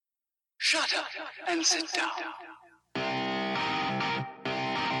Shut up and sit down.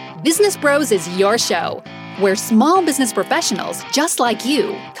 Business Bros is your show, where small business professionals just like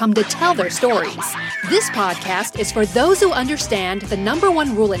you come to tell their stories. This podcast is for those who understand the number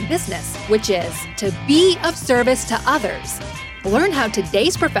one rule in business, which is to be of service to others. Learn how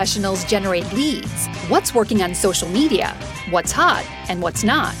today's professionals generate leads, what's working on social media, what's hot and what's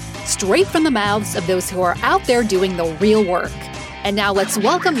not, straight from the mouths of those who are out there doing the real work. And now let's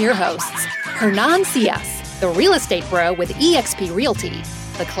welcome your hosts, Hernan Cias, the real estate bro with eXp Realty,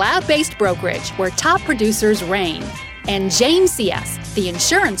 the cloud-based brokerage where top producers reign, and James Cias, the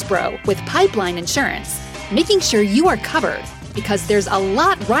insurance bro with Pipeline Insurance, making sure you are covered because there's a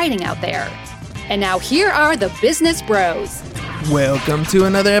lot riding out there. And now here are the Business Bros. Welcome to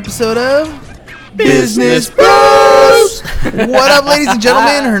another episode of Business Bros. What up, ladies and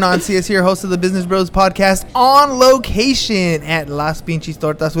gentlemen? Hernan Cias here, host of the Business Bros podcast, on location at Las Pinches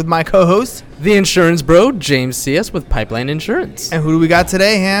Tortas with my co-host, the insurance bro, James Cias with Pipeline Insurance. And who do we got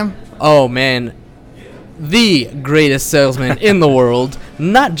today, Ham? Oh, man. The greatest salesman in the world.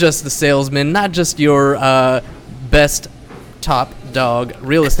 Not just the salesman, not just your best top dog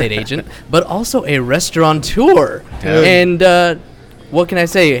real estate agent, but also a restaurateur. And what can I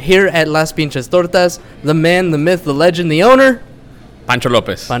say? Here at Las Pinches Tortas, the man, the myth, the legend, the owner, Pancho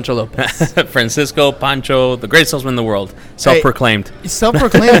Lopez. Pancho Lopez. Francisco Pancho, the greatest salesman in the world. Self-proclaimed. Hey,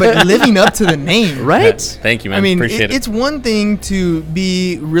 self-proclaimed, but living up to the name. Right? Yeah, thank you, man. I mean, appreciate it. It's one thing to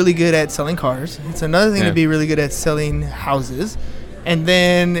be really good at selling cars. It's another thing to be really good at selling houses. And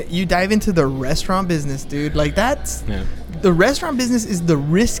then you dive into the restaurant business, dude. Like, that's... Yeah. The restaurant business is the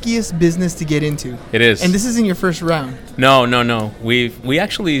riskiest business to get into. It is. And this isn't your first round. No. We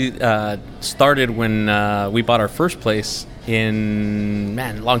actually started when we bought our first place a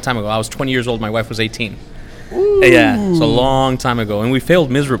long time ago. I was 20 years old. My wife was 18. Ooh. Yeah, it's a long time ago. And we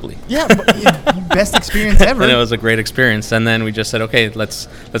failed miserably. Yeah, best experience ever. And it was a great experience. And then we just said, okay, let's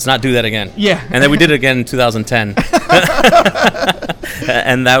not do that again. Yeah. And then we did it again in 2010.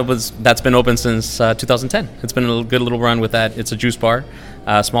 And that's been open since 2010. It's been a good little run with that. It's a juice bar,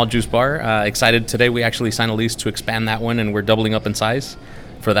 small juice bar. Excited today. We actually signed a lease to expand that one, and we're doubling up in size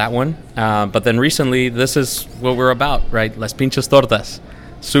for that one. But then recently, this is what we're about, right? Las Pinches Tortas.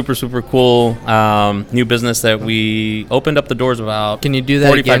 Super, super cool new business that we opened up the doors about. Can you do that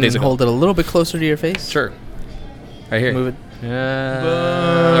 45 again days and ago. hold it a little bit closer to your face? Sure. Right here. Move it.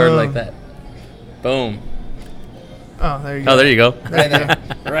 Or like that. Boom. Oh, there you go. Oh, there you go. Right there.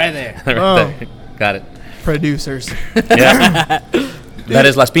 Right there. Right there. Got it. Producers. Yeah. That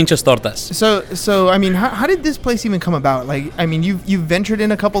is Las Pinches Tortas. So I mean, how did this place even come about? Like, I mean, you've ventured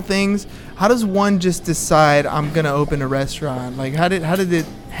in a couple things. How does one just decide I'm gonna open a restaurant? Like, how did it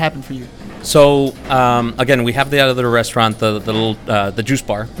happen for you? So again, we have the other restaurant, the juice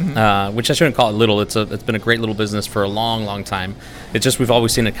bar, which I shouldn't call it little. It's been a great little business for a long, long time. It's just we've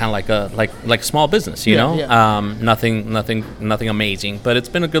always seen it kind of like a small business, you know. Yeah. Nothing amazing, but it's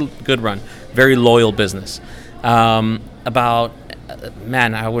been a good run. Very loyal business. I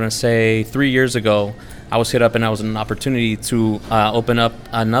want to say 3 years ago, I was hit up and I was an opportunity to open up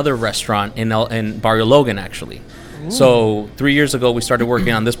another restaurant in Barrio Logan, actually. Ooh. So 3 years ago, we started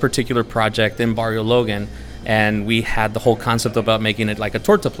working on this particular project in Barrio Logan, and we had the whole concept about making it like a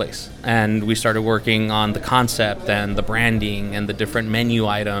torta place. And we started working on the concept and the branding and the different menu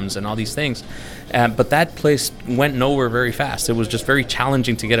items and all these things. But that place went nowhere very fast. It was just very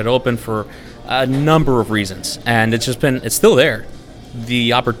challenging to get it open for a number of reasons. And it's still there.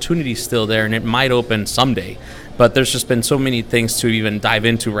 The opportunity's still there, and it might open someday. But there's just been so many things to even dive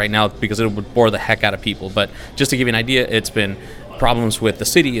into right now because it would bore the heck out of people. But just to give you an idea, it's been problems with the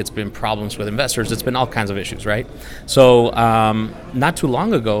city, it's been problems with investors, it's been all kinds of issues, right? So not too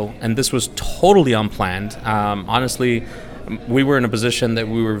long ago, and this was totally unplanned, honestly, we were in a position that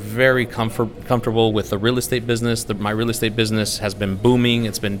we were very comfortable with the real estate business. My real estate business has been booming.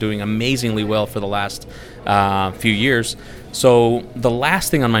 It's been doing amazingly well for the last few years. So the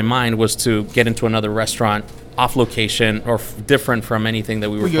last thing on my mind was to get into another restaurant off location or different from anything that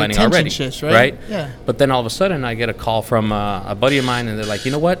we were planning already. Shifts, right? Yeah. But then all of a sudden I get a call from a buddy of mine, and they're like,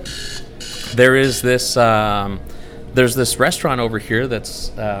 you know what? There is this there's this restaurant over here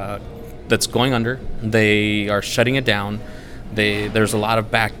that's going under. They are shutting it down. There's a lot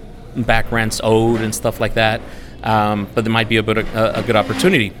of back rents owed and stuff like that. But there might be a good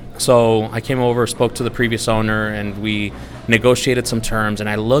opportunity. So I came over, spoke to the previous owner, and we negotiated some terms, and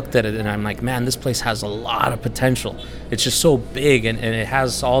I looked at it and I'm like, man, this place has a lot of potential. It's just so big, and it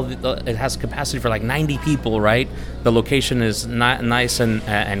has it has capacity for like 90 people, right? The location is nice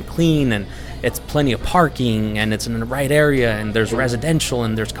and clean, and it's plenty of parking, and it's in the right area, and there's residential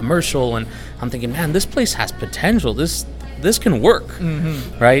and there's commercial, and I'm thinking, man, this place has potential. This can work,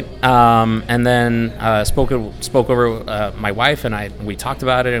 right? And then spoke over my wife and I. We talked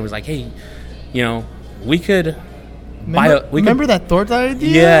about it, and it was like, hey, we could remember that torta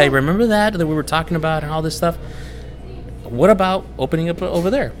idea? Yeah, I remember that we were talking about and all this stuff. What about opening up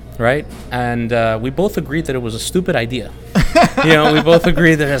over there, right? And we both agreed that it was a stupid idea. We both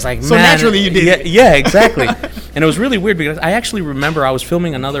agreed that it's like, so man, naturally you did. Yeah, exactly. And it was really weird because I actually remember I was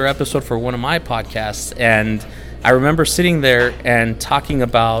filming another episode for one of my podcasts, and I remember sitting there and talking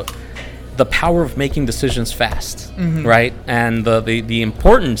about the power of making decisions fast, right? And the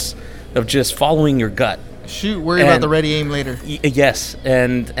importance of just following your gut. Worry about the ready aim later. Yes,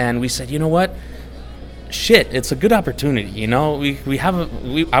 and we said, you know what? Shit, it's a good opportunity.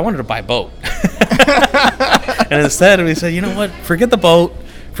 I wanted to buy a boat, and instead we said, you know what? Forget the boat,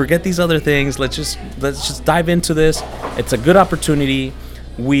 forget these other things. Let's just dive into this. It's a good opportunity.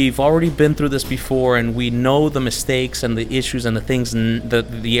 We've already been through this before, and we know the mistakes and the issues and the things and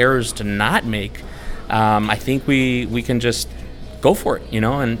the errors to not make. I think we can just go for it,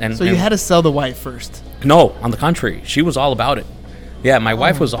 And so you had to sell the wife first. No, on the contrary, she was all about it. Yeah, my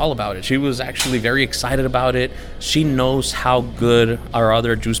wife was all about it. She was actually very excited about it. She knows how good our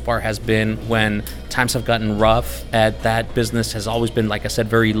other juice bar has been when times have gotten rough. That business has always been, like I said,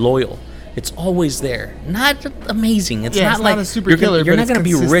 very loyal. It's always there. Not amazing. It's not like a super killer. You're not going to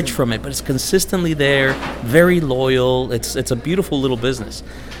be rich from it, but it's consistently there, very loyal. It's a beautiful little business.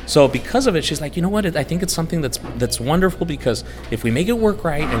 So because of it, she's like, you know what? I think it's something that's wonderful, because if we make it work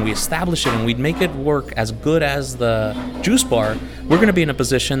right and we establish it and we make it work as good as the juice bar, we're going to be in a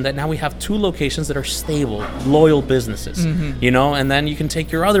position that now we have 2 locations that are stable, loyal businesses, and then you can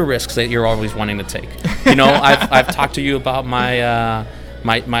take your other risks that you're always wanting to take. I've talked to you about my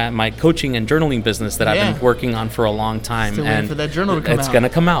coaching and journaling business that I've been working on for a long time. Still waiting for that journal to come out. It's going to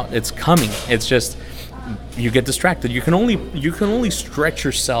come out. It's coming. It's just you get distracted. You can only stretch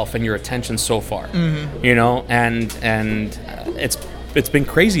yourself and your attention so far. And it's been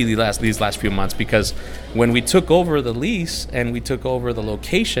crazy these last few months, because when we took over the lease and we took over the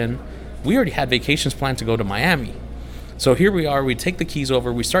location, we already had vacations planned to go to Miami. So here we are, we take the keys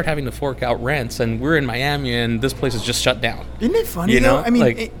over, we start having to fork out rents, and we're in Miami, and this place is just shut down. Isn't it funny, though? I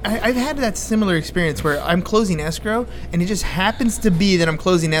mean, I've had that similar experience where I'm closing escrow, and it just happens to be that I'm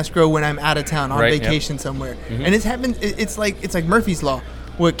closing escrow when I'm out of town on vacation somewhere. And it's happened. It's like Murphy's Law.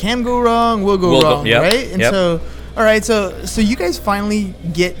 What can go wrong will go wrong, right? And so, all right, so you guys finally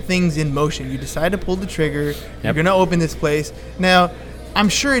get things in motion. You decide to pull the trigger. You're going to open this place. Now, I'm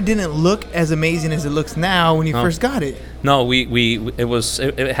sure it didn't look as amazing as it looks now when you first got it. No,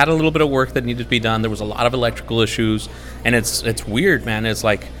 it had a little bit of work that needed to be done. There was a lot of electrical issues, and it's weird, man. It's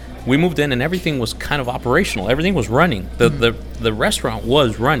like we moved in and everything was kind of operational. Everything was running. The restaurant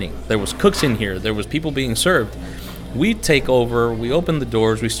was running. There was cooks in here. There was people being served. We take over, we open the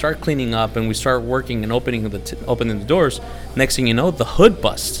doors, we start cleaning up, and we start working and opening the doors. Next thing you know, the hood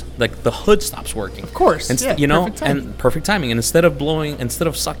busts. Like the hood stops working. Of course, perfect timing. And instead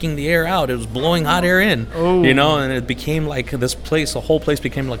of sucking the air out, it was blowing hot air in. And it became like the whole place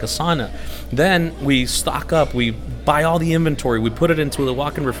became like a sauna. Then we stock up, we buy all the inventory, we put it into the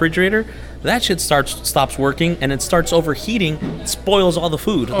walk-in refrigerator. That shit stops working, and it starts overheating. It spoils all the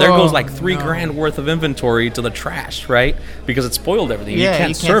food. There goes like $3,000 worth of inventory to the trash, right? Because it spoiled everything. You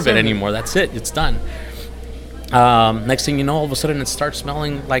can't serve it anymore. That's it. It's done. Next thing you know, all of a sudden it starts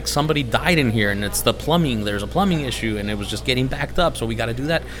smelling like somebody died in here, and it's the plumbing. There's a plumbing issue, and it was just getting backed up, so we got to do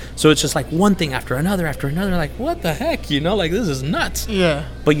that. So it's just like one thing after another, like, what the heck, like this is nuts. Yeah.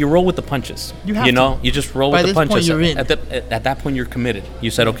 But you roll with the punches. You have to. You just roll with the punches. By this point, you're in. At that point, you're committed. You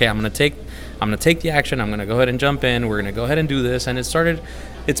said, okay, I'm gonna take the action. I'm gonna go ahead and jump in. We're gonna go ahead and do this, and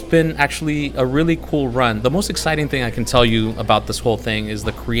it's been actually a really cool run. The most exciting thing I can tell you about this whole thing is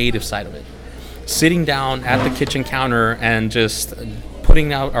the creative side of it. Sitting down at the kitchen counter and just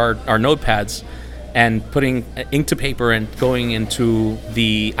putting out our notepads and putting ink to paper and going into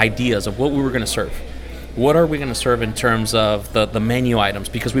the ideas of what we were going to serve. What are we going to serve in terms of the menu items?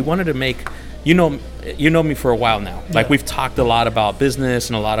 Because we wanted to make, you know me for a while now. Like we've talked a lot about business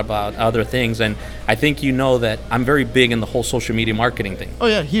and a lot about other things. And I think you know that I'm very big in the whole social media marketing thing. Oh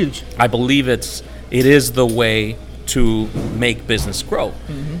yeah, huge. I believe it is the way to make business grow.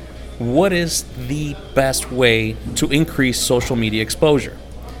 Mm-hmm. What is the best way to increase social media exposure?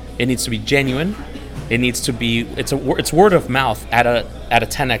 It needs to be genuine. It needs to be. It's word of mouth at a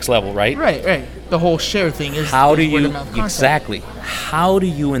 10x level, right? Right. The whole share thing is How do is word you of mouth content. exactly? How do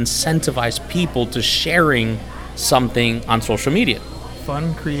you incentivize people to sharing something on social media?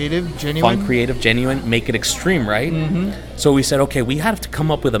 Fun, creative, genuine. Make it extreme, right? So we said, okay, we have to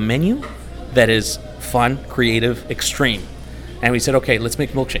come up with a menu that is fun, creative, extreme. And we said, okay, let's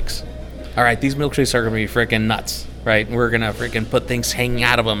make milkshakes. All right, these milkshakes are going to be freaking nuts, right? We're going to freaking put things hanging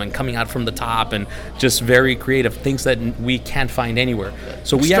out of them and coming out from the top and just very creative things that we can't find anywhere.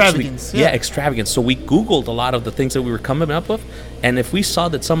 So we actually, extravagance. So we Googled a lot of the things that we were coming up with. And if we saw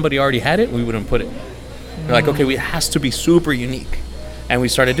that somebody already had it, we wouldn't put it. We're like, okay, it has to be super unique. And we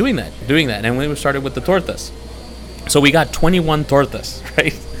started doing that. And we started with the tortas. So we got 21 tortas,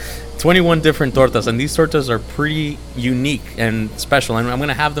 right? 21 different tortas, and these tortas are pretty unique and special. And I'm going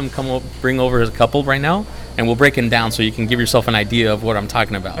to have them bring over a couple right now, and we'll break them down so you can give yourself an idea of what I'm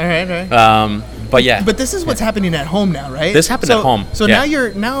talking about. All right. But yeah. But this is what's happening at home now, right? This happened at home. So now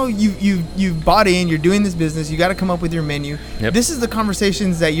you've bought in. You're doing this business. You got to come up with your menu. Yep. This is the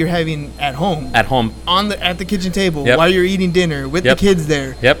conversations that you're having at home. At home. At the kitchen table Yep. while you're eating dinner with the kids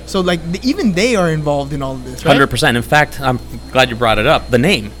there. Yep. So like even they are involved in all of this, right? 100%. In fact, I'm glad you brought it up. The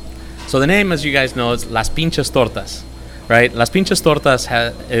name. So the name, as you guys know, is Las Pinches Tortas, right? Las Pinches Tortas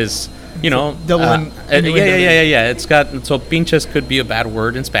is, double yeah. It's got, so pinches could be a bad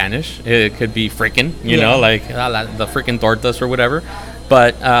word in Spanish. It could be frickin', like the frickin' tortas or whatever.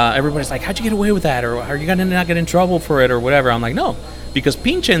 But everybody's like, how'd you get away with that? Or are you gonna not get in trouble for it or whatever? I'm like, no, because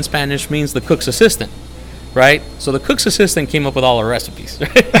pinche in Spanish means the cook's assistant, right? So the cook's assistant came up with all our recipes.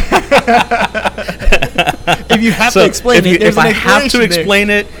 If you have to explain it, if I have to explain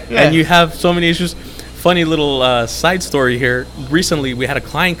it, Yeah. and you have so many issues. Funny little side story here. Recently, we had a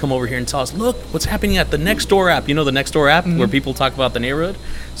client come over here and tell us, look, what's happening at the Nextdoor app. You know the Nextdoor app where people talk about the neighborhood?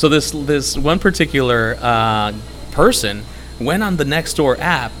 So this one particular person went on the Nextdoor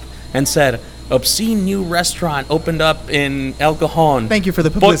app and said, obscene new restaurant opened up in El Cajon. Thank you for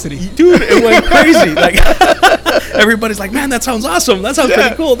the publicity. Dude, it went crazy. Like everybody's like, man, that sounds awesome. That sounds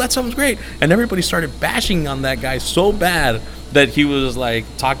pretty cool. That sounds great. And everybody started bashing on that guy so bad that he was like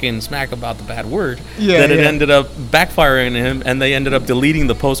talking smack about the bad word that it ended up backfiring him, and they ended up deleting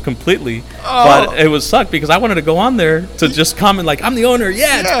the post completely. But it was sucked because I wanted to go on there to just comment like, I'm the owner.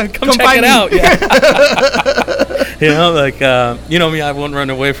 Come check it out. Me, I won't run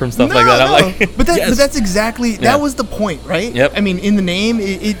away from stuff like that. I'm like, but that's exactly that was the point, right? Yep. I mean, in the name,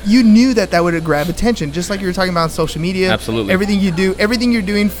 you knew that would grab attention, just like you were talking about on social media. Absolutely. Everything you're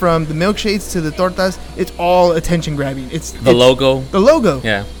doing from the milkshakes to the tortas, it's all attention grabbing. It's the logo. The logo.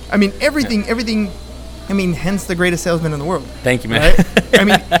 Yeah. I mean, everything. I mean, hence the greatest salesman in the world. Thank you, man. Right? I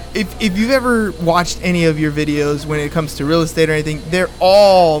mean, if you've ever watched any of your videos when it comes to real estate or anything, they're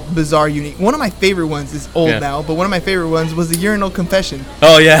all bizarre, unique. One of my favorite ones is old now, but one of my favorite ones was the urinal confession.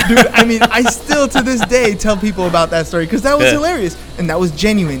 Oh, yeah. Dude, I mean, I still to this day tell people about that story because that was hilarious and that was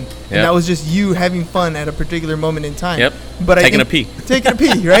genuine. And that was just you having fun at a particular moment in time. Yep. But Taking a pee,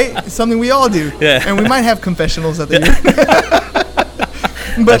 right? It's something we all do. Yeah. And we might have confessionals at the end.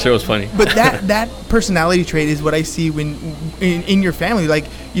 That shit was funny. But that personality trait is what I see when in your family. Like,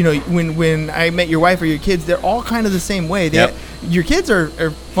 when I met your wife or your kids, they're all kind of the same way. Your kids are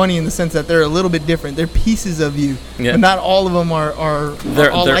funny in the sense that they're a little bit different. They're pieces of you, but not all of them are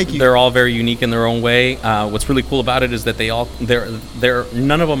all like you. They're all very unique in their own way. What's really cool about it is that they're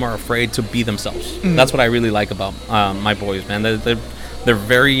none of them are afraid to be themselves. Mm-hmm. That's what I really like about my boys, man. They're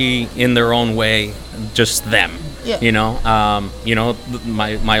very in their own way, just them. Yeah.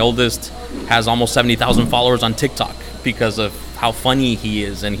 My oldest has almost 70,000 followers on TikTok because of how funny he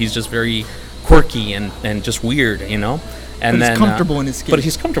is, and he's just very quirky and just weird, And but he's comfortable in his skin. But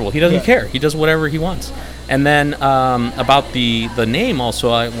he's comfortable. He doesn't care. He does whatever he wants. And then about the name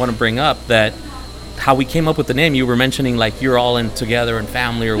also, I want to bring up that how we came up with the name. You were mentioning like you're all in together and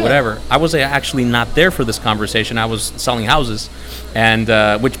family or whatever. I was actually not there for this conversation. I was selling houses, and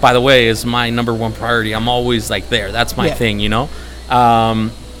which, by the way, is my number one priority. I'm always like there. That's my thing,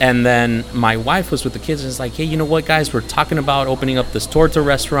 And then my wife was with the kids and it's like, hey, you know what, guys? We're talking about opening up this torta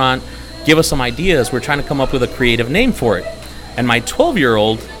restaurant. Give us some ideas. We're trying to come up with a creative name for it. And my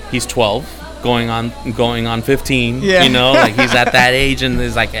 12-year-old, he's 12, going on 15. Yeah. Like he's at that age and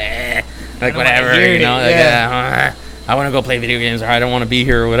is like, like whatever, I want to go play video games, or I don't want to be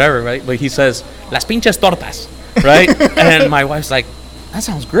here or whatever, right? But he says, Las Pinches Tortas, right? And my wife's like, that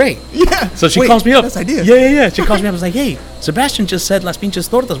sounds great. Yeah. So she Wait, calls me up. that's the idea. Yeah. She calls me up. I was like, hey, Sebastian just said Las Pinches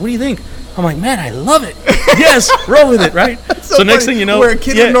Tortas. What do you think? I'm like, man, I love it. Yes, roll with it, right? So next funny, thing you know, where a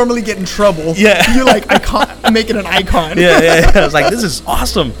kid would normally get in trouble, you're like, make it an icon. Yeah. I was like, this is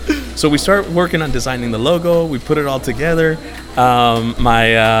awesome. So we start working on designing the logo. We put it all together.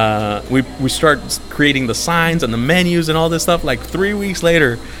 We start creating the signs and the menus and all this stuff. Like 3 weeks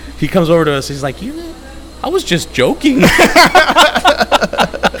later, he comes over to us. He's like, I was just joking.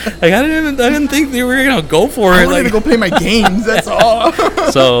 Like I didn't think they were gonna go for it. I'm gonna go play my games. That's all.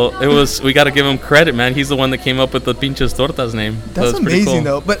 So we got to give him credit, man. He's the one that came up with the Pinches Tortas name. That's amazing, cool.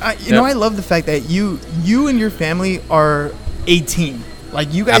 though. But I love the fact that you and your family are a team.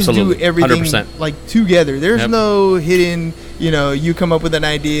 Like you guys Absolutely. do everything 100%. like together. There's no hidden. You come up with an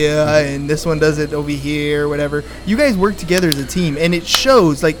idea and this one does it over here, or whatever. You guys work together as a team, and it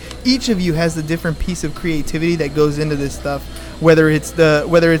shows. Like each of you has a different piece of creativity that goes into this stuff. Whether it's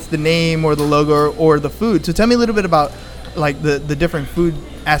the name or the logo or the food. So tell me a little bit about like the different food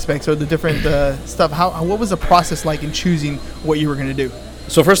aspects or the different stuff. What was the process like in choosing what you were going to do?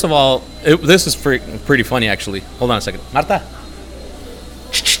 So first of all, this is pretty funny actually. Hold on a second, Marta.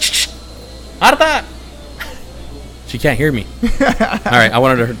 Marta. She can't hear me. All right, I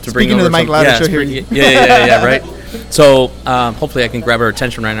wanted her to bring Speaking over to the mic louder, she'll hear you. Yeah, right. So hopefully I can grab her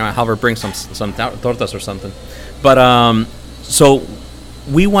attention right now and have her bring some tortas or something. But so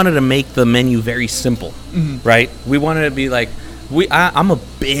we wanted to make the menu very simple, right? We wanted to be like, I'm a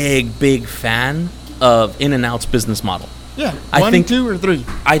big fan of In-N-Out's business model. Yeah, I think 2 or 3.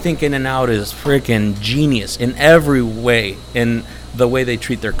 I think In-N-Out is freaking genius in every way. In the way they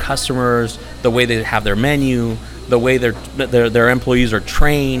treat their customers, the way they have their menu, the way their employees are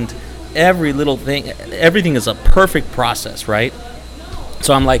trained, every little thing, everything is a perfect process, right?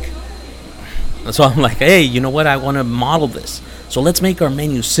 So I'm like, hey, you know what? I want to model this. So let's make our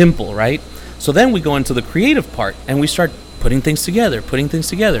menu simple, right? So then we go into the creative part and we start putting things together.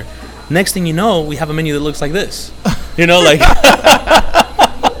 Next thing you know, we have a menu that looks like this.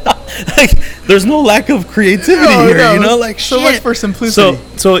 Like there's no lack of creativity here, like so shit. much for simplicity.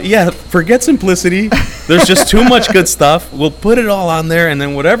 So yeah, forget simplicity. There's just too much good stuff. We'll put it all on there, and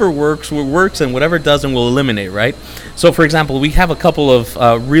then whatever works, and whatever doesn't, we'll eliminate, right? So for example, we have a couple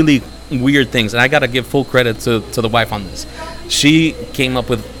of really weird things, and I got to give full credit to the wife on this. She came up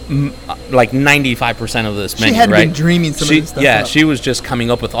with like 95% of this menu, she had right? been dreaming some of this stuff up. She was just coming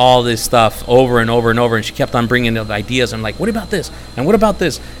up with all this stuff over and over and over, and she kept on bringing up ideas. I'm like, what about this? And what about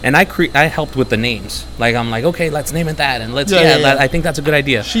this? And I helped with the names. Like, I'm like, okay, let's name it that, and let's I think that's a good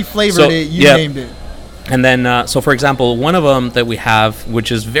idea. She flavored it, you named it. And then, so for example, one of them that we have,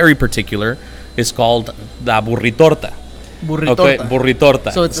 which is very particular, is called the burritorta. Burritorta. Okay,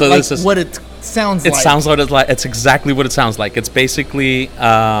 burritorta. So it's like what it sounds like. It sounds what it's like. It's exactly what it sounds like. It's basically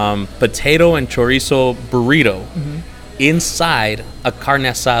potato and chorizo burrito inside a carne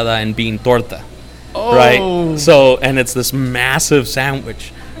asada and bean torta. Oh. Right? So, and it's this massive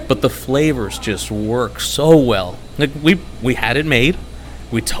sandwich, but the flavors just work so well. Like we had it made.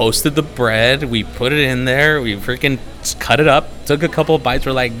 We toasted the bread. We put it in there. We freaking cut it up. Took a couple of bites.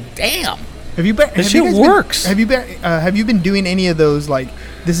 We're like, damn. Have you been doing any of those like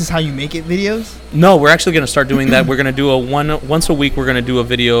this is how you make it videos? No, we're actually gonna start doing that. We're gonna do once a week. We're gonna do a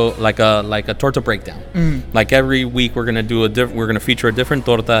video like a torta breakdown. Like every week, we're gonna do we're gonna feature a different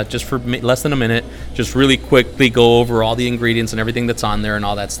torta just for less than a minute. Just really quickly go over all the ingredients and everything that's on there and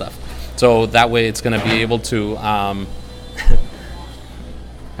all that stuff. So that way, it's gonna be able to. All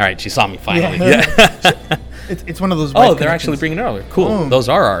right, she saw me finally. Yeah. It's one of those. Oh, they're actually bringing it over. Cool. Boom. Those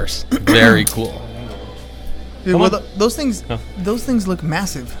are ours. Very cool. Dude, well, those things look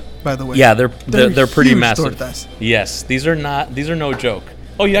massive. By the way. Yeah, they're pretty huge massive. Tortas. Yes, these are no joke.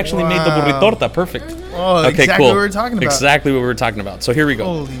 Oh, you actually made the burritorta. Perfect. Oh, okay, exactly cool. what we were talking about. Exactly what we were talking about. So here we go.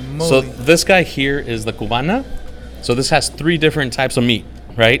 Holy moly. So this guy here is the cubana. So this has 3 different types of meat,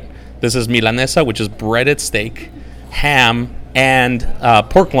 right? This is milanesa, which is breaded steak, ham, and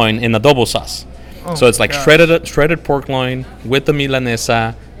pork loin in adobo sauce. Oh so it's like gosh. shredded pork loin with the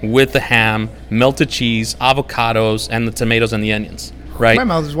milanesa, with the ham, melted cheese, avocados, and the tomatoes and the onions. Right. My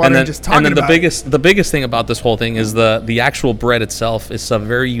mouth is watering just talking about about it. The biggest thing about this whole thing is the actual bread itself. Is a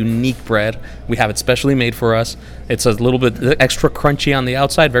very unique bread. We have it specially made for us. It's a little bit extra crunchy on the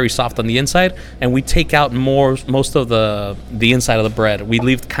outside, very soft on the inside, and we take out most of the inside of the bread. We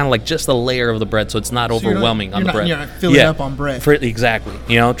leave kind of like just a layer of the bread, so it's not overwhelming on the bread. You're not filling up on bread. Exactly.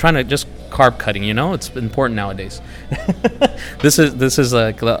 Trying to just carb cutting. It's important nowadays. This is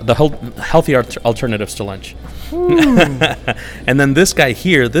like the healthy alternatives to lunch. And then this guy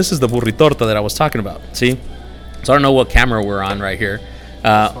here, this is the burritorta that I was talking about. See? So I don't know what camera we're on right here,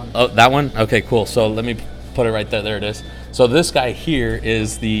 Oh, that one? Okay, cool. So let me put it right there. There it is. So this guy here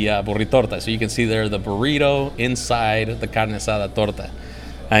is the burritorta. So you can see there the burrito inside the carne asada torta.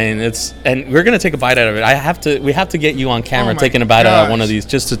 I mean, and we're gonna take a bite out of it. We have to get you on camera taking a bite out of one of these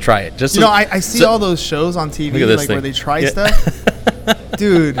just to try it. Just I see all those shows on TV like where they try stuff.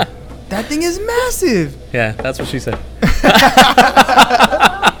 Dude, that thing is massive. Yeah, that's what she said.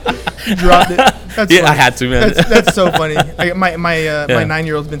 You dropped it. That's funny. I had to, man. That's so funny. My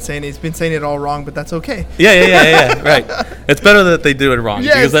 9-year-old's been saying it. He's been saying it all wrong, but that's okay. Yeah. Right. It's better that they do it wrong.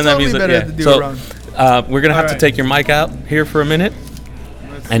 Yeah, because it's totally better to do it wrong. We're gonna have to take your mic out here for a minute,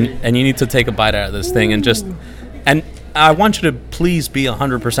 and you need to take a bite out of this thing and I want you to please be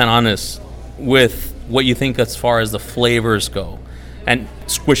 100% honest with what you think as far as the flavors go, and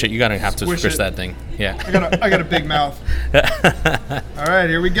squish it. You gotta have to squish that thing. Yeah. I got a big mouth. All right,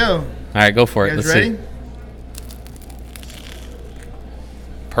 here we go. All right, go for it. Let's see.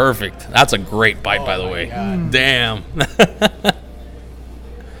 Perfect. That's a great bite, by the way. God. Damn.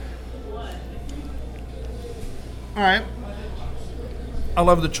 All right. I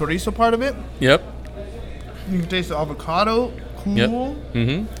love the chorizo part of it. Yep. You can taste the avocado. Cool. Yep.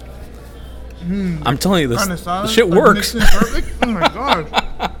 Mm-hmm. I'm telling you, this shit works. Perfect. Oh my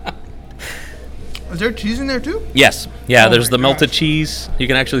god. Is there cheese in there too? Yes. Yeah, there's the melted cheese. You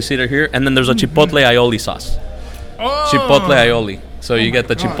can actually see it here. And then there's a chipotle aioli sauce. Oh. Chipotle aioli. So you get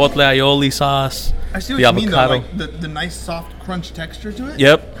the chipotle aioli sauce. I see the what you avocado. mean though, like the nice soft crunch texture to it.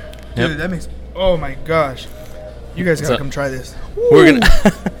 Yep. Dude, that makes. Oh my gosh. You guys gotta come try this. We're gonna.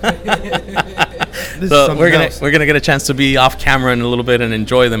 We're gonna get a chance to be off camera in a little bit and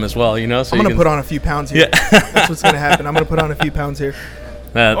enjoy them as well. So I'm gonna put on a few pounds here. Yeah. That's what's gonna happen. I'm gonna put on a few pounds here.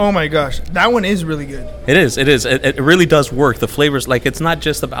 Oh my gosh, that one is really good. It is. It really does work. The flavors, like, it's not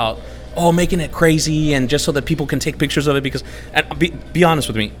just about making it crazy and just so that people can take pictures of it. Because, and be honest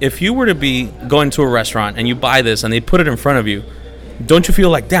with me, if you were to be going to a restaurant and you buy this and they put it in front of you, don't you feel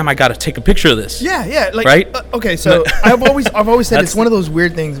like, damn, I gotta take a picture of this? Yeah, like, right? Okay, so I've always said it's one of those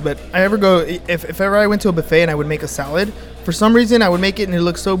weird things. But I ever go if ever I went to a buffet and I would make a salad, for some reason I would make it and it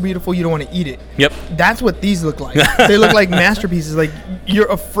looks so beautiful you don't want to eat it. Yep. That's what these look like. They look like masterpieces. Like,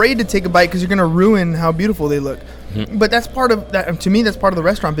 you're afraid to take a bite because you're gonna ruin how beautiful they look. Mm-hmm. But that's part of that. To me, that's part of the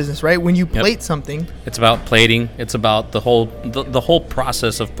restaurant business, right? When you plate something, it's about plating. It's about the whole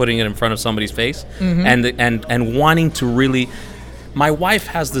process of putting it in front of somebody's face, and wanting to really. My wife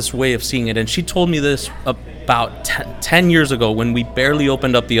has this way of seeing it, and she told me this about 10 years ago when we barely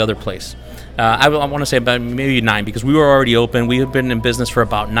opened up the other place. I want to say about maybe 9, because we were already open. We had been in business for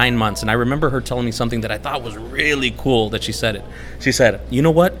about 9 months, and I remember her telling me something that I thought was really cool that she said it. She said, you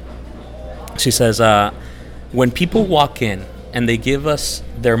know what? She says, when people walk in and they give us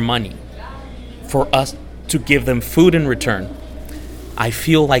their money for us to give them food in return, I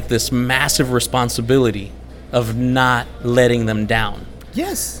feel like this massive responsibility of not letting them down.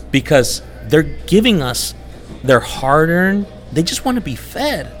 Yes. Because they're giving us their hard-earned, they just want to be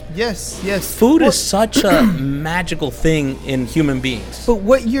fed. Yes. Food is such a magical thing in human beings. But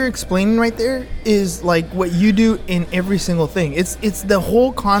what you're explaining right there is like what you do in every single thing. It's the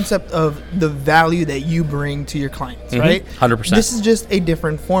whole concept of the value that you bring to your clients, right? 100%. This is just a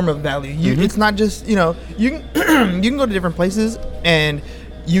different form of value. It's not just, you can you can go to different places and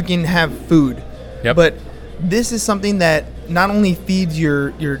you can have food. Yep. But this is something that not only feeds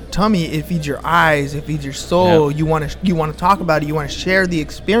your tummy, it feeds your eyes, it feeds your soul. Yep. You want to talk about it. You want to share the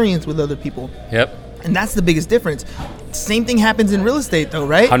experience with other people. Yep. And that's the biggest difference. Same thing happens in real estate, though,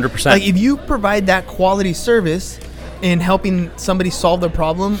 right? 100%. Like, if you provide that quality service in helping somebody solve their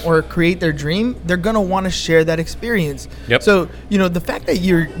problem or create their dream, they're gonna want to share that experience. Yep. So the fact that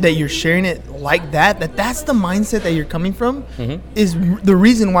you're sharing it like that's the mindset that you're coming from, is the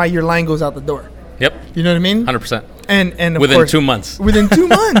reason why your line goes out the door. Yep. You know what I mean? 100%. And of within course, 2 months. Within 2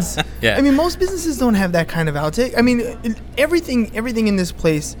 months. Yeah. I mean, most businesses don't have that kind of outtake. I mean, everything in this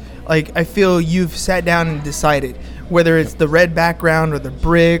place, like, I feel you've sat down and decided whether it's the red background or the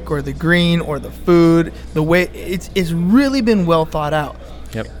brick or the green or the food, the way it's really been well thought out.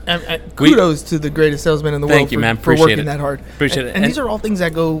 Yep. And kudos to the greatest salesman in the world for working that hard. Appreciate it. And these are all things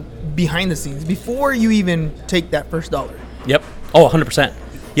that go behind the scenes before you even take that first dollar. Yep. Oh, 100%.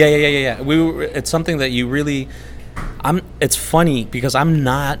 Yeah. It's something that you really. It's funny because I'm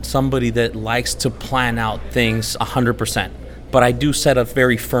not somebody that likes to plan out things 100%, but I do set a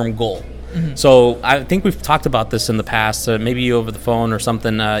very firm goal. Mm-hmm. So I think we've talked about this in the past, maybe over the phone or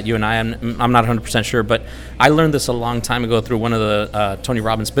something. You and I'm not 100% sure, but I learned this a long time ago through one of the Tony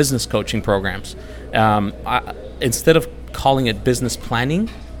Robbins business coaching programs. Instead of calling it business planning,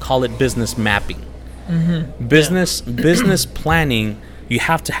 call it business mapping. Mm-hmm. Business planning you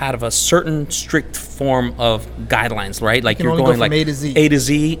have to have a certain strict form of guidelines, right? Like can you're only going go like from A to Z. A to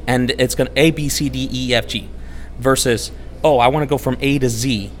Z, and it's going to A, B, C, D, E, F, G, versus, oh, I want to go from A to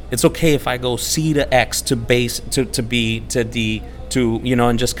Z. It's okay if I go C to X to base to B to D to, you know,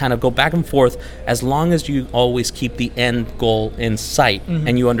 and just kind of go back and forth, as long as you always keep the end goal in sight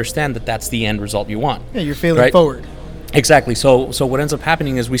and you understand that that's the end result you want. Yeah, you're failing right? forward. Exactly. So what ends up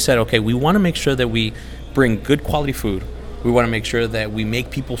happening is we said, okay, we want to make sure that we bring good quality food. We want to make sure that we make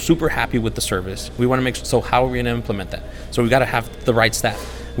people super happy with the service. We want to make sure, so how are we going to implement that? So we got to have the right staff.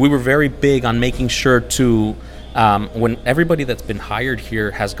 We were very big on making sure to, when everybody that's been hired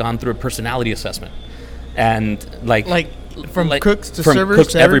here has gone through a personality assessment, and from cooks to from servers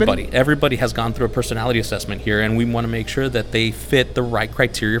cooks, to everybody has gone through a personality assessment here, and we want to make sure that they fit the right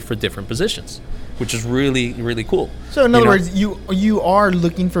criteria for different positions, which is really, really cool. So in other words, you are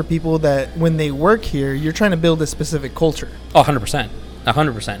looking for people that when they work here, you're trying to build a specific culture. Oh, 100%.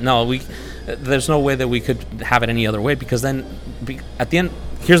 100%. No, there's no way that we could have it any other way, because then at the end,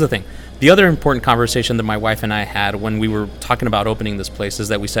 here's the thing. The other important conversation that my wife and I had when we were talking about opening this place is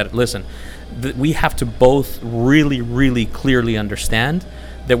that we said, listen, we have to both really, really clearly understand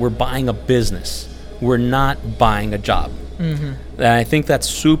that we're buying a business. We're not buying a job. And I think that's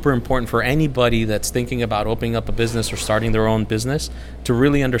super important for anybody that's thinking about opening up a business or starting their own business, to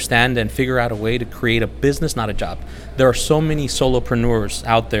really understand and figure out a way to create a business, not a job. There are so many solopreneurs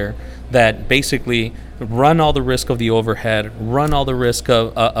out there that basically run all the risk of the overhead, run all the risk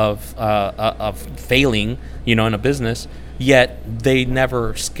of failing, you know, in a business, yet they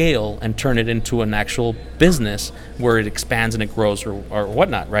never scale and turn it into an actual business where it expands and it grows or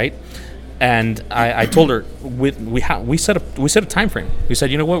whatnot, right? And I told her we set a time frame. We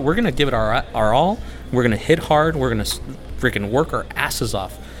said, you know what, we're gonna give it our all. We're gonna hit hard. We're gonna freaking work our asses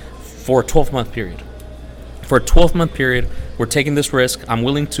off for a 12-month period. For a 12-month period, we're taking this risk. I'm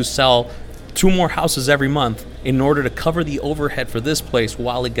willing to sell 2 more houses every month in order to cover the overhead for this place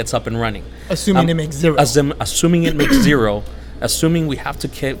while it gets up and running. Assuming it makes zero. Assuming it makes zero. Assuming we have to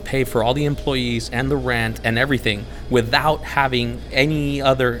pay for all the employees and the rent and everything without having any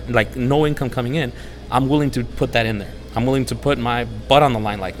other, like, no income coming in, I'm willing to put that in there. I'm willing to put my butt on the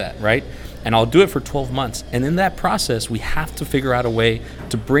line like that, right? And I'll do it for 12 months. And in that process, we have to figure out a way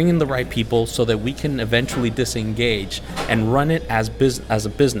to bring in the right people so that we can eventually disengage and run it as a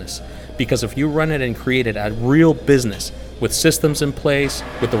business. Because if you run it and create it as real business with systems in place,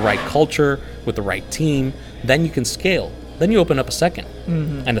 with the right culture, with the right team, then you can scale. Then you open up a second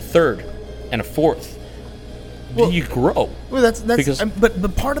and a third and a fourth. Well, you grow. Well, that's because,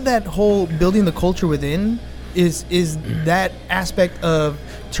 but part of that whole building the culture within is that aspect of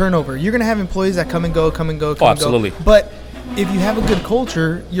turnover. You're gonna have employees that come and go. Absolutely. But if you have a good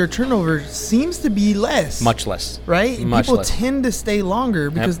culture, your turnover seems to be less. Much less. Right? Much People less. tend to stay longer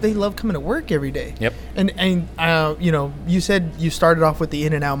because they love coming to work every day. Yep. And you know, you said you started off with the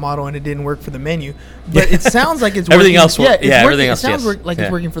In-N-Out model and it didn't work for the menu, but it sounds like it's everything working. else. Everything else. It sounds yes. like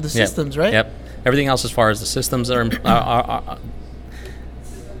it's working for the systems, right? Yep. Everything else, as far as the systems are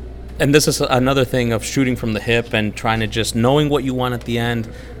and this is another thing of shooting from the hip and trying to just knowing what you want at the end,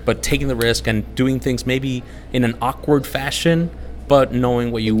 but taking the risk and doing things maybe in an awkward fashion, but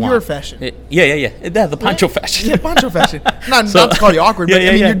knowing what you want. Your fashion. The poncho fashion. Yeah, poncho fashion. Not to call you awkward, but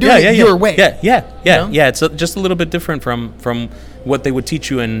I mean, you're doing it your way. Yeah. It's just a little bit different from what they would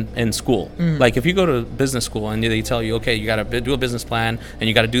teach you in school. Like if you go to business school and they tell you, okay, you got to do a business plan and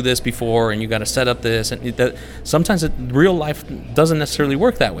you got to do this before and you got to set up this, and sometimes real life doesn't necessarily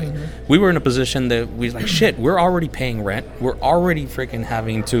work that way. We were in a position that we like, shit, we're already paying rent. We're already freaking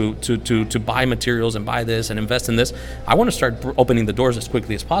having to buy materials and buy this and invest in this. I want to start opening the doors as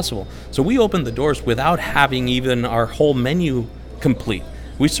quickly as possible. So we opened the doors without having even our whole menu complete.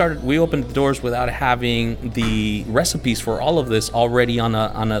 We opened the doors without having the recipes for all of this already on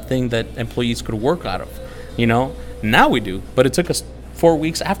a thing that employees could work out of, you know. Now we do, but it took us 4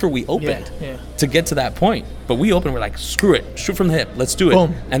 weeks after we opened to get to that point. But we opened, we're like, screw it, shoot from the hip, let's do it.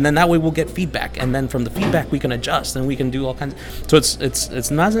 Boom. And then that way we'll get feedback, and then from the feedback we can adjust and we can do all kinds. So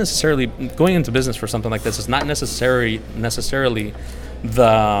it's not necessarily going into business for something like this. It's not necessarily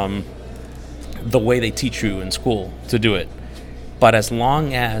the way they teach you in school to do it. But as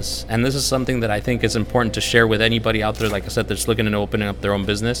long as, and this is something that I think is important to share with anybody out there, like I said, that's looking into opening up their own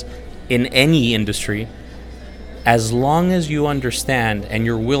business in any industry, as long as you understand and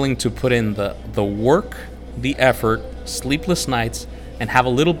you're willing to put in the work, the effort, sleepless nights, and have a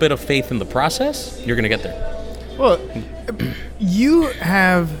little bit of faith in the process, you're going to get there. Well, you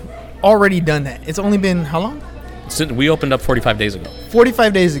have already done that. It's only been how long? So we opened up 45 days ago.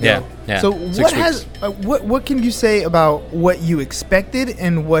 45 days ago. Yeah. Yeah. So 6 what weeks. has what can you say about what you expected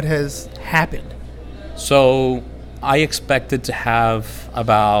and what has happened? So I expected to have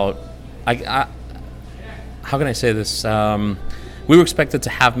about, how can I say this? We were expected to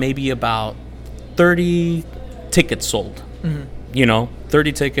have maybe about 30 tickets sold. You know,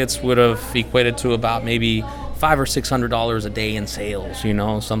 30 tickets would have equated to about maybe $500 or $600 a day in sales, you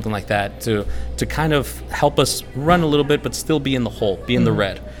know, something like that, to kind of help us run a little bit, but still be in the hole, be in the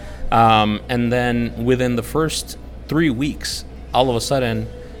red. And then within the first 3 weeks, all of a sudden,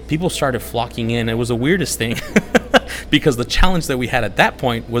 people started flocking in. It was the weirdest thing because the challenge that we had at that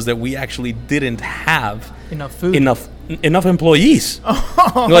point was that we actually didn't have Enough food. enough employees.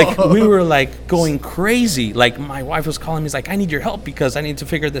 Like, we were like going crazy. Like, my wife was calling me, like, I need your help because I need to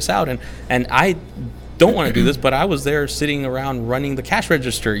figure this out. And I don't want to do this, but I was there sitting around running the cash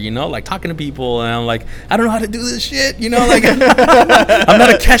register, you know, like talking to people, and I'm like, I don't know how to do this shit, you know, like I'm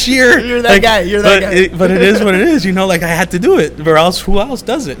not a cashier. You're that guy. You're that guy. But it is what it is, you know, like I had to do it, or else who else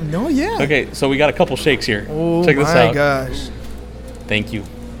does it? No, yeah. Okay, so we got a couple shakes here. Oh Check this my out. gosh. Thank you.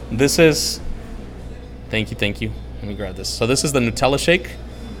 This is, thank you. Let me grab this. So this is the Nutella shake.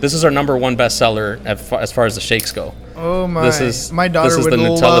 This is our #1 bestseller as far as the shakes go. Oh my. This is my daughter would the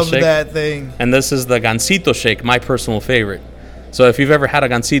Nutella love shake. that thing. And this is the Gansito shake, my personal favorite. So if you've ever had a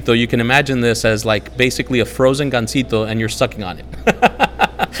Gansito, you can imagine this as like basically a frozen Gansito and you're sucking on it.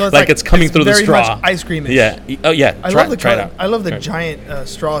 So it's like it's coming through the very straw. much ice cream. Yeah. Oh yeah. I Try love the it out. I love the Try it. giant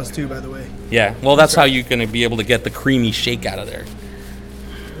straws too, by the way. Yeah. Well, that's how you're going to be able to get the creamy shake out of there.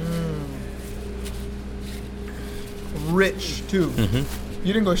 Rich too.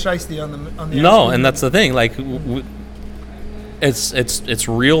 You didn't go shiesty on the No, ice cream. and that's the thing. Like, it's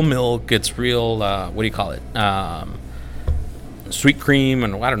real milk. It's real. What do you call it? Sweet cream,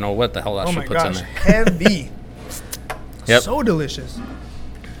 and I don't know what the hell that Oh shit my puts in gosh, there. heavy. Yep. So delicious.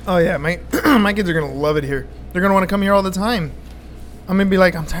 Oh yeah, my my kids are gonna love it here. They're gonna want to come here all the time. I'm gonna be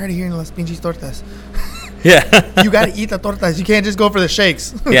like, I'm tired of hearing las pinches tortas. Yeah. You gotta eat the tortas. You can't just go for the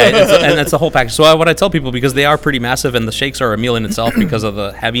shakes. Yeah, and that's the whole package. So what I tell people, because they are pretty massive, and the shakes are a meal in itself because of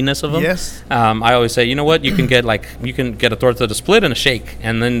the heaviness of them. Yes. I always say, you know what, you can get a torta to split and a shake,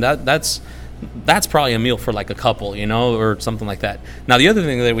 and then that's probably a meal for like a couple, you know, or something like that. Now the other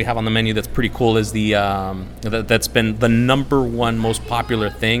thing that we have on the menu that's pretty cool is the that's been the #1 most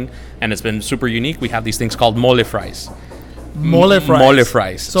popular thing, and it's been super unique. We have these things called mole fries. Mole fries. Mole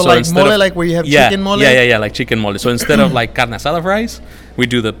fries. So like instead mole, of- like where you have yeah, chicken mole? Yeah, like chicken mole. So instead of like carne asada fries, we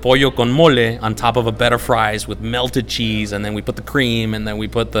do the pollo con mole on top of a bed of fries with melted cheese, and then we put the cream, and then we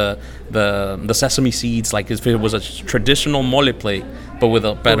put the sesame seeds, like if it was a traditional mole plate, but with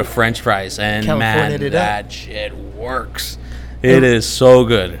a bed of French fries. And California man, did that shit works. It is so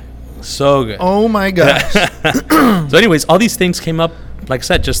good. So good. Oh my gosh. So anyways, all these things came up, like I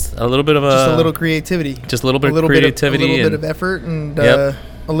said, just a little bit of Just a little creativity. just a little bit of creativity a little bit and- of effort, and Yep.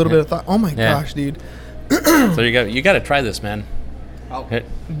 a little bit of thought. Oh my Yeah. gosh, dude. So you got to try this, man. Here,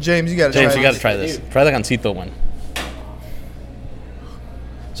 James, you gotta James, try you got to this. try this. Try the Gansito one.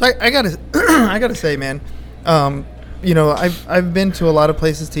 So I gotta I gotta say, man, you know, I've been to a lot of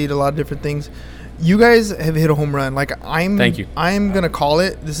places to eat a lot of different things. You guys have hit a home run. Like Thank you. I'm gonna call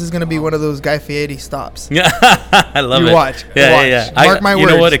it. This is gonna be one of those Guy Fieri stops. Yeah, I love You it. watch. Yeah, You yeah, watch. yeah. Mark my You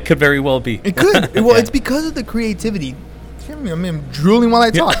know words. what? It could very well be. It could. Well, Yeah. it's because of the creativity. I'm drooling while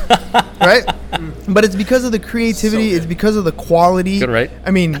I talk, right? But it's because of the creativity. It's because of the quality. Good, right?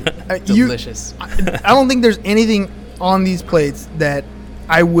 I mean, Delicious. I don't think there's anything on these plates that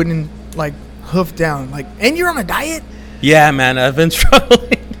I wouldn't like hoof down. Like, and you're on a diet. Yeah, man, I've been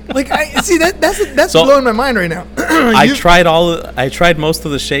struggling. Like, I see that's So- blowing my mind right now. I tried most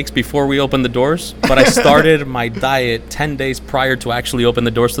of the shakes before we opened the doors, but I started my diet 10 days prior to actually open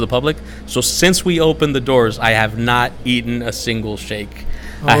the doors to the public. So since we opened the doors, I have not eaten a single shake.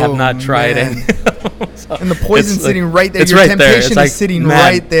 I have Oh, not tried man. any. So And the poison's it's sitting right there. It's Your right there. temptation It's is sitting man,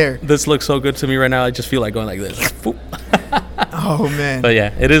 right there. This looks so good to me right now. I just feel like going like this. Boop. Oh man. But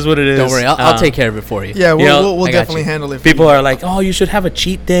yeah, it is what it is. Don't worry, I'll take care of it for you. Yeah, You know, we'll I got definitely you. handle it. For People you. are like, oh, you should have a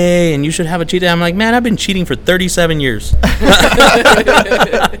cheat day, and you should have a cheat day. I'm like, man, I've been cheating for 37 years.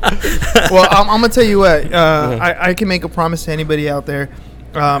 Well, I'm gonna tell you what. I can make a promise to anybody out there.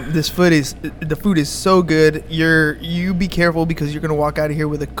 The food is so good. You be careful because you're gonna walk out of here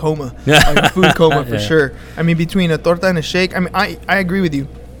with a coma, like a food coma for Yeah. sure. I mean, between a torta and a shake. I mean, I agree with you.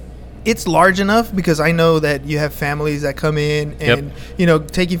 It's large enough because I know that you have families that come in, and Yep. you know,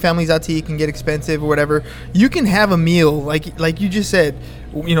 taking families out to eat can get expensive or whatever. You can have a meal like you just said.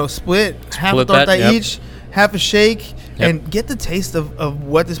 You know, split half a Split that, torta yep. each, half a shake. Yep. And get the taste of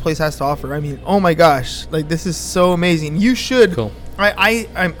what this place has to offer. I mean, oh my gosh, like this is so amazing. You should Cool.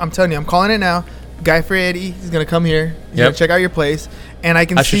 I'm telling you, I'm calling it now. Guy Fieri, he's gonna come here. He's Yep. gonna check out your place, and I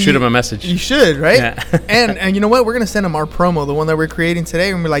should shoot him a message. You should, right? Yeah. and you know what? We're gonna send him our promo, the one that we're creating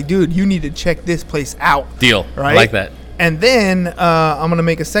today, and we're like, dude, you need to check this place out. Deal. Right? I like that. And then I'm gonna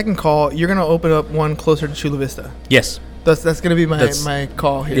make a second call. You're gonna open up one closer to Chula Vista. Yes. That's gonna be my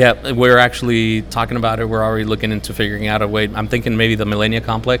call here. Yeah, we're actually talking about it. We're already looking into figuring out a way. I'm thinking maybe the Millenia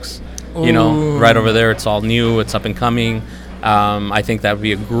Complex. You know, Ooh. right over there. It's all new. It's up and coming. I think that would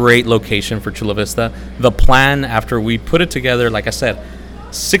be a great location for Chula Vista. The plan after we put it together, like I said,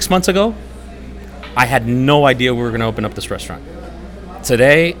 6 months ago, I had no idea we were going to open up this restaurant.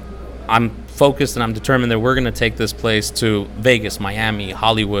 Today, I'm focused and I'm determined that we're going to take this place to Vegas, Miami,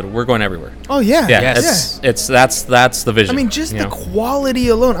 Hollywood. We're going everywhere. Oh yeah. Yeah, Yes. that's the vision. I mean, just you the know? quality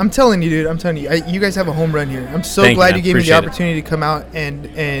alone. I'm telling you, dude. I'm telling you. You guys have a home run here. I'm so Thank you, glad man. you gave me the Appreciate it. opportunity to come out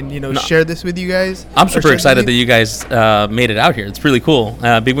and share this with you guys. I'm Or super share excited that with you guys made it out here. It's really cool.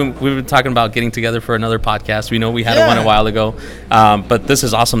 We've been talking about getting together for another podcast. We know we had one a Yeah. while ago, but this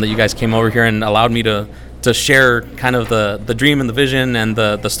is awesome that you guys came over here and allowed me to share kind of the dream and the vision and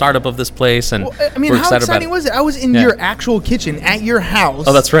the startup of this place. And Well, I mean, we're how excited exciting about it. was it? I was in Yeah. your actual kitchen at your house.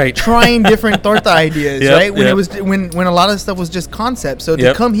 Oh, that's right. Trying different torta ideas, Yep, right? When yep. it was when a lot of stuff was just concept. So to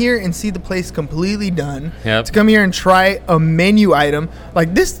Yep. come here and see the place completely done, Yep. to come here and try a menu item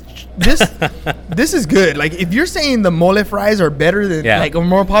like this is good. Like if you're saying the mole fries are better than Yeah. or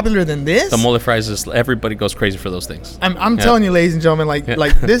more popular than this, The mole fries is everybody goes crazy for those things. I'm Yeah. telling you, ladies and gentlemen, Yeah.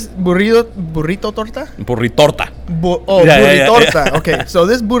 like this burrito torta. Burritorta. Burrito yeah. torta. Okay, so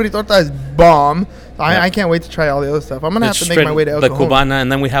this burrito torta is bomb. I can't wait to try all the other stuff. I'm gonna have It's to make my way to El the Cajon. cubana, and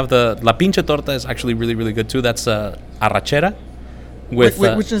then we have the la pinche torta is actually really really good too. That's arrachera with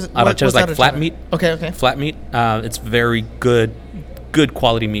Which is arrachera is like arrachera? flat meat. Okay. Flat meat. It's very good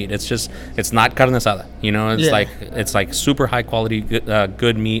quality meat. It's not carne asada. You know, it's like super high quality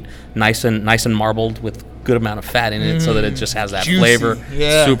good meat, nice and marbled with good amount of fat in it, so that it just has that Juicy. flavor.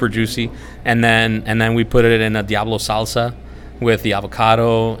 Yeah. Super juicy. And then we put it in a Diablo salsa with the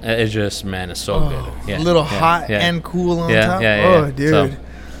avocado. It's just, man, it's so good. Yeah, a little yeah, hot yeah. and cool on Yeah, top. yeah, Oh, yeah. dude. So,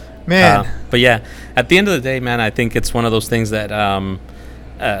 Man. but yeah, at the end of the day, man, I think it's one of those things that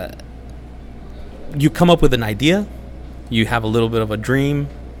you come up with an idea, you have a little bit of a dream,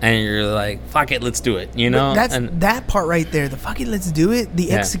 and you're like, fuck it, let's do it, you know? That's and that part right there. The fucking let's do it. The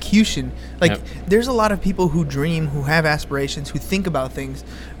Yeah. execution. Like, Yep. there's a lot of people who dream, who have aspirations, who think about things.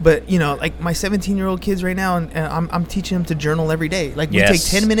 But like my 17-year-old kids right now, and I'm teaching them to journal every day. Like we Yes.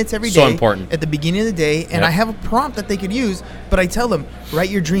 take 10 minutes every day. So important. At the beginning of the day, and Yep. I have a prompt that they could use. But I tell them, write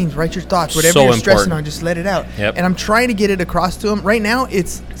your dreams, write your thoughts, whatever So you're stressing important. on, just let it out. Yep. And I'm trying to get it across to them. Right now,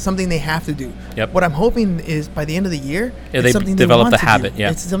 it's something they have to do. Yep. What I'm hoping is by the end of the year, Yeah, it's they something develop they want the to habit, do. yeah.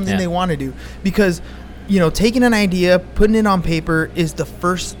 It's something Yeah. they want to do, because taking an idea, putting it on paper is the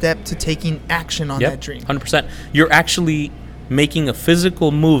first step to taking action on that dream. 100%. You're actually making a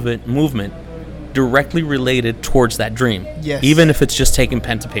physical movement directly related towards that dream. Yes. Even if it's just taking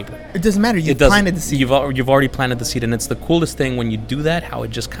pen to paper. It doesn't matter. You've It doesn't. planted the seed. You've already planted the seed, and it's the coolest thing when you do that. How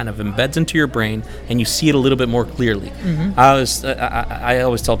it just kind of embeds into your brain, and you see it a little bit more clearly. Mm-hmm. I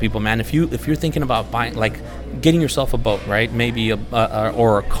always tell people, man, if you're thinking about buying, like, getting yourself a boat, right? Maybe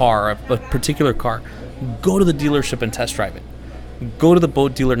or a car, a particular car, go to the dealership and test drive it. Go to the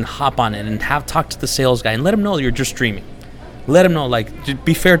boat dealer and hop on it and talk to the sales guy and let him know you're just dreaming. Let him know, like,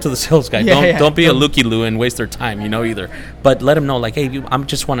 be fair to the sales guy. Yeah, Don't be a looky-loo and waste their time, either. But let him know, like, hey, I'm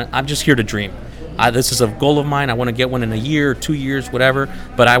just here to dream. This is a goal of mine. I want to get one in a year, 2 years, whatever.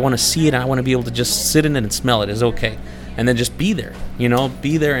 But I want to see it, and I want to be able to just sit in it and smell it. It's okay. And then just be there,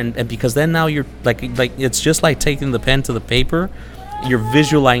 be there. And because then now you're, like it's just like taking the pen to the paper. You're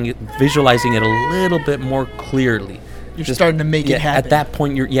visualizing it a little bit more clearly. You're starting to make it happen. At that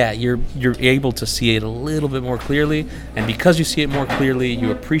point, you're able to see it a little bit more clearly, and because you see it more clearly, you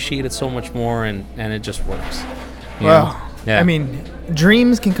appreciate it so much more, and it just works. You Well, know? Yeah. I mean,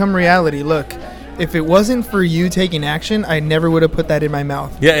 dreams can come reality. Look, if it wasn't for you taking action, I never would have put that in my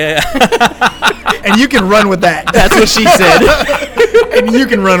mouth. yeah. And you can run with that. That's what she said. And you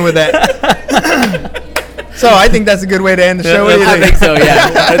can run with that. So I think that's a good way to end the show. What do you I think think? so. Yeah,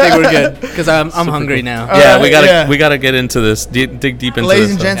 I think we're good because I'm hungry now. Yeah, Alright, we gotta get into this. Dig deep into Ladies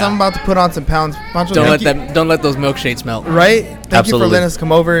this. and gents, I'm about to put on some pounds. Pancho, Don't let those milkshakes melt. Right? Thank you for Absolutely. letting us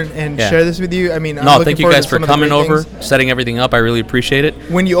come over and Yeah. share this with you. I mean, I'm No, looking thank you forward guys to for some of the coming great over, things. setting everything up. I really appreciate it.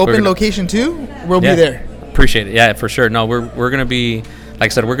 When you We're open gonna- location 2, we'll Yeah, be there. appreciate it. Yeah, for sure. No, we're gonna be,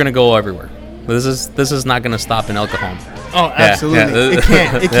 like I said, we're gonna go everywhere. This is not gonna stop in El Cajon. Oh, absolutely. yeah. It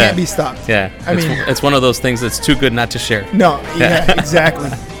can't. It Yeah. can't be stopped. Yeah, I mean, it's one of those things that's too good not to share. no. Yeah, exactly.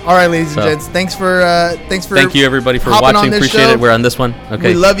 All right, ladies and gents. Thank you everybody for watching. Appreciate it. We're on this one. Okay.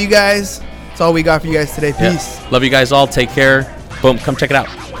 We love you guys. That's all we got for you guys today. Peace. Yeah. Love you guys all. Take care. Boom. Come check it out.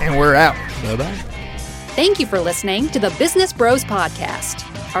 And we're out. Bye-bye. Thank you for listening to the Business Bros Podcast.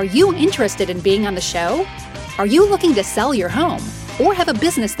 Are you interested in being on the show? Are you looking to sell your home or have a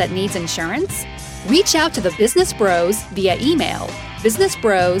business that needs insurance? Reach out to the Business Bros via email,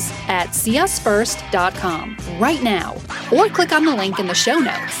 businessbros@seeusfirst.com right now, or click on the link in the show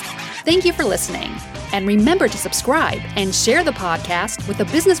notes. Thank you for listening. And remember to subscribe and share the podcast with the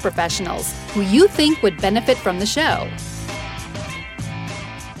business professionals who you think would benefit from the show.